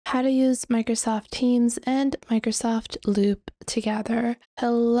how to use Microsoft Teams and Microsoft Loop together.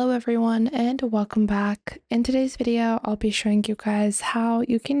 Hello everyone and welcome back. In today's video, I'll be showing you guys how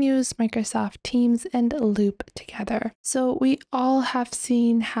you can use Microsoft Teams and Loop together. So we all have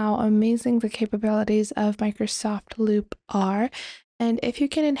seen how amazing the capabilities of Microsoft Loop are. And if you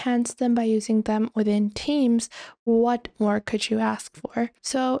can enhance them by using them within Teams, what more could you ask for?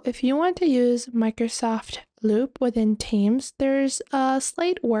 So if you want to use Microsoft Loop within Teams, there's a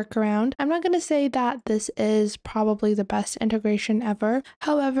slight workaround. I'm not going to say that this is probably the best integration ever.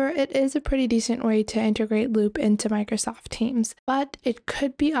 However, it is a pretty decent way to integrate Loop into Microsoft Teams, but it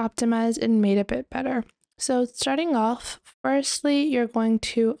could be optimized and made a bit better. So starting off, firstly, you're going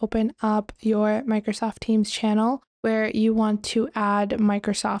to open up your Microsoft Teams channel where you want to add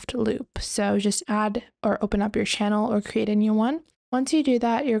Microsoft Loop. So just add or open up your channel or create a new one. Once you do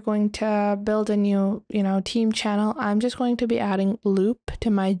that, you're going to build a new, team channel. I'm just going to be adding Loop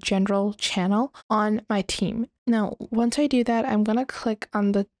to my general channel on my team. Now, once I do that, I'm going to click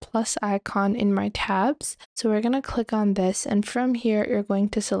on the plus icon in my tabs. So we're going to click on this, and from here, you're going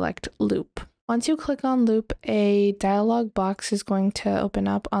to select Loop. Once you click on Loop, a dialog box is going to open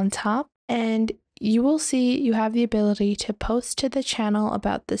up on top, and you will see you have the ability to post to the channel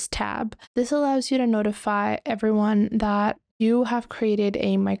about this tab. This allows you to notify everyone that you have created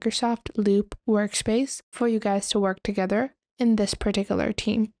a Microsoft Loop workspace for you guys to work together in this particular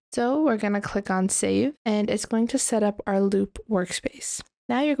team. So we're going to click on Save, and it's going to set up our Loop workspace.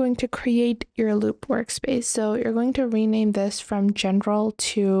 Now you're going to create your Loop workspace. So you're going to rename this from General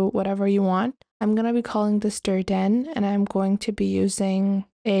to whatever you want. I'm going to be calling this Durden, and I'm going to be using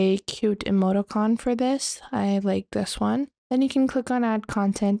a cute emoticon for this. I like this one. Then you can click on Add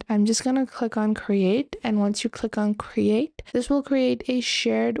Content. I'm just going to click on Create. And once you click on Create, this will create a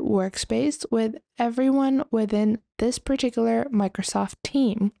shared workspace with everyone within this particular Microsoft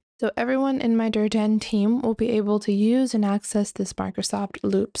team. So everyone in my Durden team will be able to use and access this Microsoft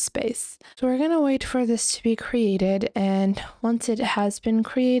Loop space. So we're going to wait for this to be created, and once it has been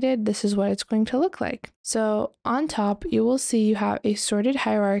created, this is what it's going to look like. So on top, you will see you have a sorted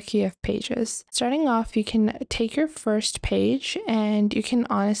hierarchy of pages. Starting off, you can take your first page, and you can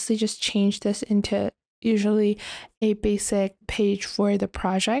honestly just change this into usually a basic page for the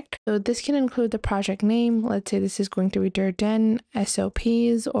project. So this can include the project name. Let's say this is going to be Durden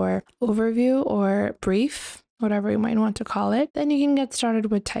SOPs or overview or brief, whatever you might want to call it. Then you can get started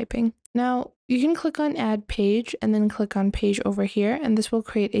with typing. Now you can click on Add Page and then click on Page over here, and this will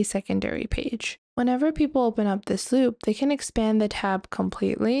create a secondary page. Whenever people open up this loop, they can expand the tab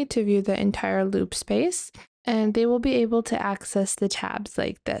completely to view the entire loop space, and they will be able to access the tabs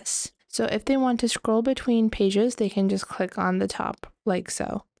like this. So if they want to scroll between pages, they can just click on the top like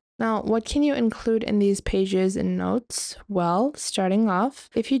so. Now, what can you include in these pages and notes? Well, starting off,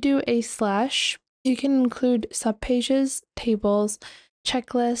 if you do a slash, you can include subpages, tables,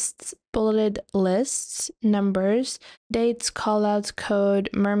 checklists, bulleted lists, numbers, dates, callouts, code,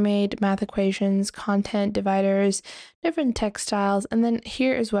 mermaid, math equations, content, dividers, different text styles, and then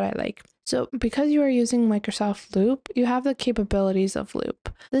here is what I like. So because you are using Microsoft Loop, you have the capabilities of Loop.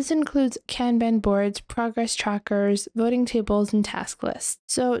 This includes Kanban boards, progress trackers, voting tables, and task lists.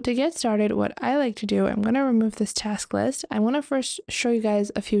 So to get started, what I like to do, I'm going to remove this task list. I want to first show you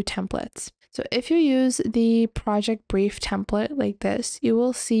guys a few templates. So if you use the project brief template like this, you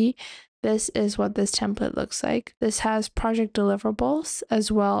will see this is what this template looks like. This has project deliverables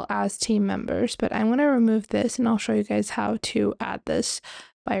as well as team members, but I'm going to remove this and I'll show you guys how to add this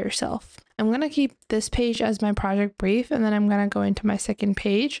by yourself. I'm going to keep this page as my project brief, and then I'm going to go into my second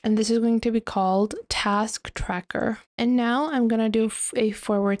page, and this is going to be called Task Tracker. And now I'm going to do a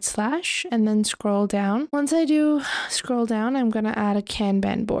 / and then scroll down. Once I do scroll down, I'm going to add a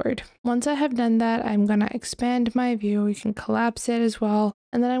Kanban board. Once I have done that, I'm going to expand my view. You can collapse it as well.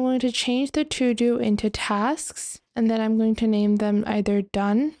 And then I'm going to change the to-do into tasks, and then I'm going to name them either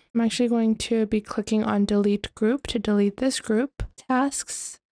done. I'm actually going to be clicking on delete group to delete this group.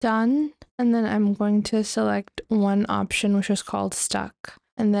 Tasks, done, and then I'm going to select one option which is called stuck.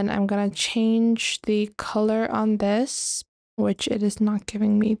 And then I'm going to change the color on this, which it is not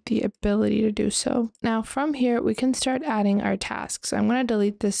giving me the ability to do so. Now from here, we can start adding our tasks. I'm going to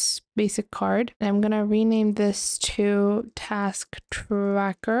delete this basic card, and I'm going to rename this to Task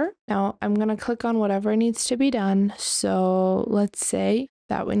Tracker. Now I'm going to click on whatever needs to be done. So let's say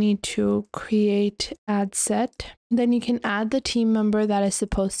that we need to create ad set. Then you can add the team member that is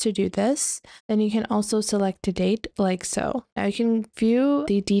supposed to do this. Then you can also select a date like so. Now you can view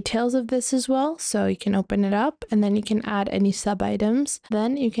the details of this as well. So you can open it up and then you can add any sub items.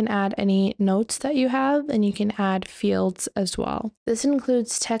 Then you can add any notes that you have and you can add fields as well. This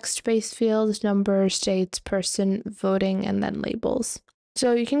includes text-based fields, numbers, dates, person, voting, and then labels.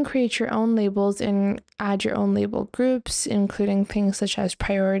 So you can create your own labels and add your own label groups, including things such as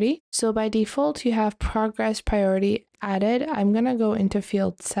priority. So by default, you have progress priority added. I'm going to go into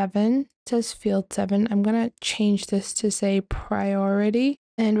field 7. It says field 7. I'm going to change this to say priority.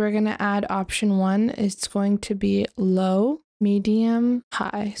 And we're going to add option 1. It's going to be low, medium,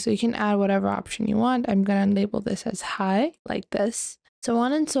 high. So you can add whatever option you want. I'm going to label this as high, like this. So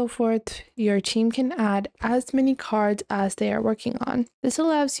on and so forth, your team can add as many cards as they are working on. This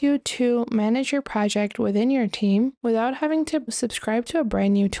allows you to manage your project within your team without having to subscribe to a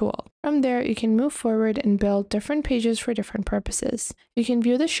brand new tool. From there, you can move forward and build different pages for different purposes. You can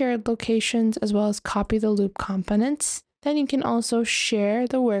view the shared locations as well as copy the loop components. Then you can also share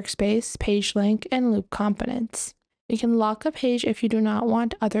the workspace, page link, and loop components. You can lock a page if you do not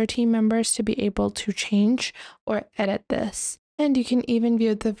want other team members to be able to change or edit this. And you can even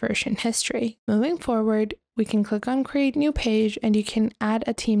view the version history. Moving forward, we can click on create new page and you can add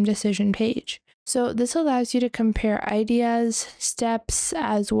a team decision page. So this allows you to compare ideas, steps,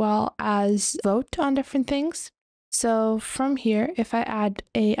 as well as vote on different things. So from here, if I add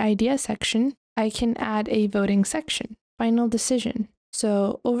a idea section, I can add a voting section, final decision.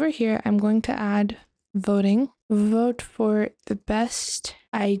 So over here, I'm going to add voting, vote for the best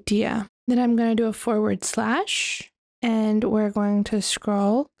idea. Then I'm going to do a / and we're going to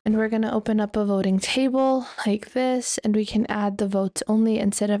scroll and we're going to open up a voting table like this, and we can add the votes only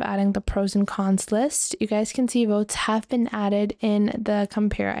instead of adding the pros and cons list. You guys can see votes have been added in the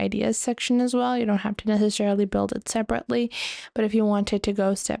compare ideas section as well. You don't have to necessarily build it separately, but if you wanted to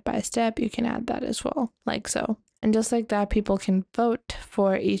go step by step, you can add that as well, like so. And just like that, people can vote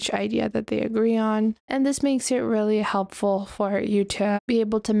for each idea that they agree on. And this makes it really helpful for you to be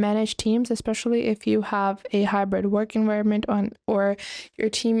able to manage teams, especially if you have a hybrid work environment or your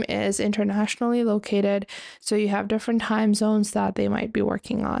team is internationally located. So you have different time zones that they might be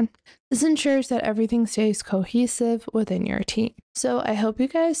working on. This ensures that everything stays cohesive within your team. So I hope you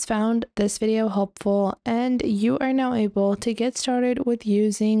guys found this video helpful and you are now able to get started with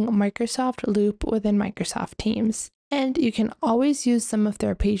using Microsoft Loop within Microsoft Teams. And you can always use some of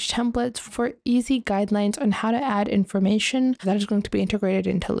their page templates for easy guidelines on how to add information that is going to be integrated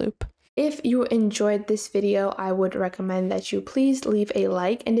into Loop. If you enjoyed this video, I would recommend that you please leave a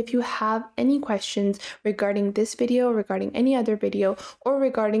like, and if you have any questions regarding this video, regarding any other video, or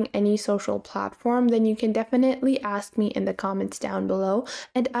regarding any social platform, then you can definitely ask me in the comments down below,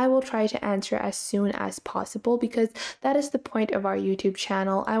 and I will try to answer as soon as possible, because that is the point of our YouTube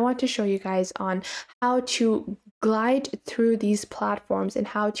channel. I want to show you guys on how to glide through these platforms and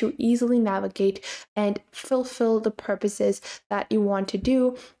how to easily navigate and fulfill the purposes that you want to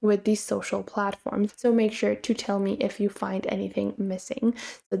do with these social platforms. So make sure to tell me if you find anything missing.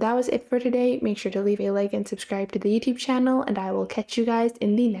 So that was it for today. Make sure to leave a like and subscribe to the YouTube channel, and I will catch you guys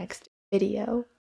in the next video.